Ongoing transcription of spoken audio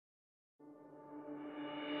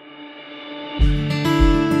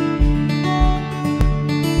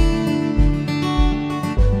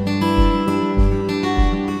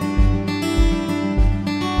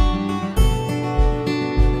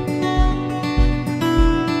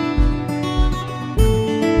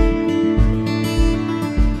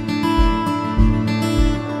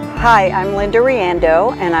Hi, I'm Linda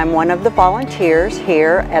Reandeau, and I'm one of the volunteers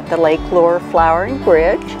here at the Lake Lure Flowering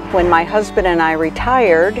Bridge. When my husband and I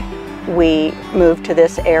retired, we moved to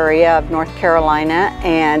this area of North Carolina,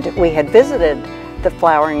 and we had visited the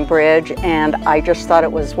Flowering Bridge, and I just thought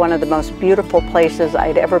it was one of the most beautiful places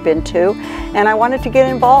I'd ever been to, and I wanted to get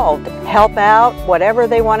involved, help out, whatever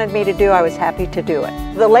they wanted me to do, I was happy to do it.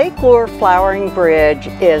 The Lake Lure Flowering Bridge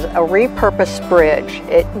is a repurposed bridge.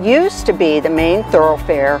 It used to be the main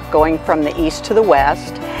thoroughfare going from the east to the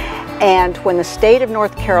west, and when the state of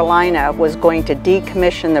North Carolina was going to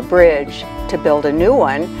decommission the bridge to build a new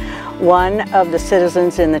one of the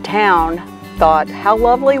citizens in the town thought, how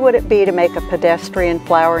lovely would it be to make a pedestrian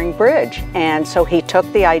flowering bridge? And so he took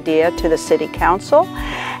the idea to the city council,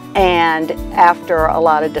 and after a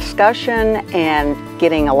lot of discussion and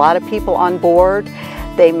getting a lot of people on board,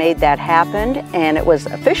 they made that happen, and it was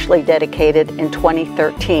officially dedicated in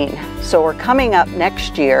 2013. So we're coming up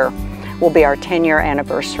next year will be our 10-year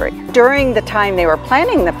anniversary. During the time they were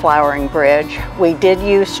planning the Flowering Bridge, we did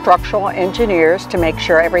use structural engineers to make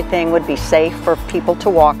sure everything would be safe for people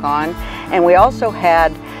to walk on, and we also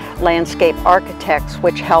had landscape architects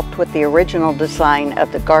which helped with the original design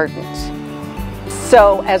of the gardens.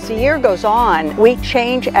 So as the year goes on, we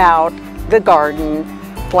change out the garden,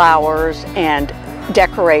 flowers, and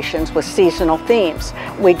decorations with seasonal themes.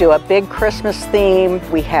 We do a big Christmas theme,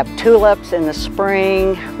 we have tulips in the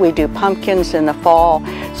spring, we do pumpkins in the fall.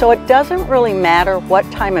 So it doesn't really matter what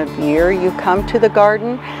time of year you come to the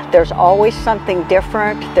garden, there's always something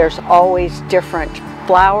different, there's always different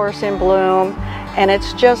flowers in bloom, and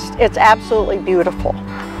it's absolutely beautiful.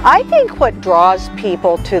 I think what draws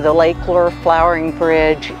people to the Lake Lure Flowering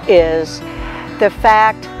Bridge is the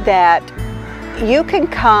fact that you can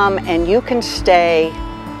come and you can stay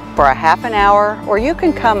for a half an hour, or you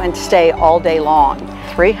can come and stay all day long.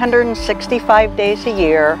 365 days a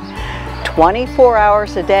year, 24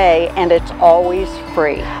 hours a day, and it's always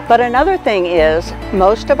free. But another thing is,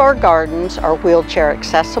 most of our gardens are wheelchair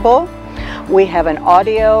accessible. We have an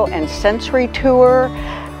audio and sensory tour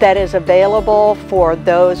that is available for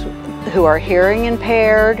those who are hearing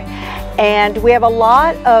impaired, and we have a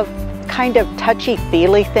lot of kind of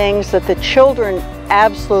touchy-feely things that the children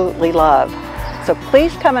absolutely love. So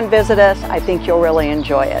please come and visit us. I think you'll really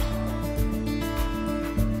enjoy it.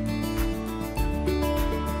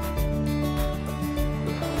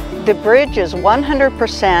 The bridge is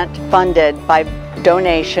 100% funded by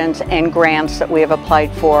donations and grants that we have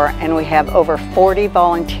applied for, and we have over 40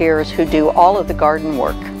 volunteers who do all of the garden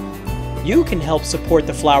work. You can help support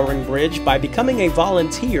the Flowering Bridge by becoming a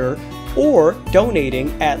volunteer or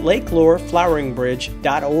donating at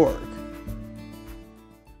lakelurefloweringbridge.org.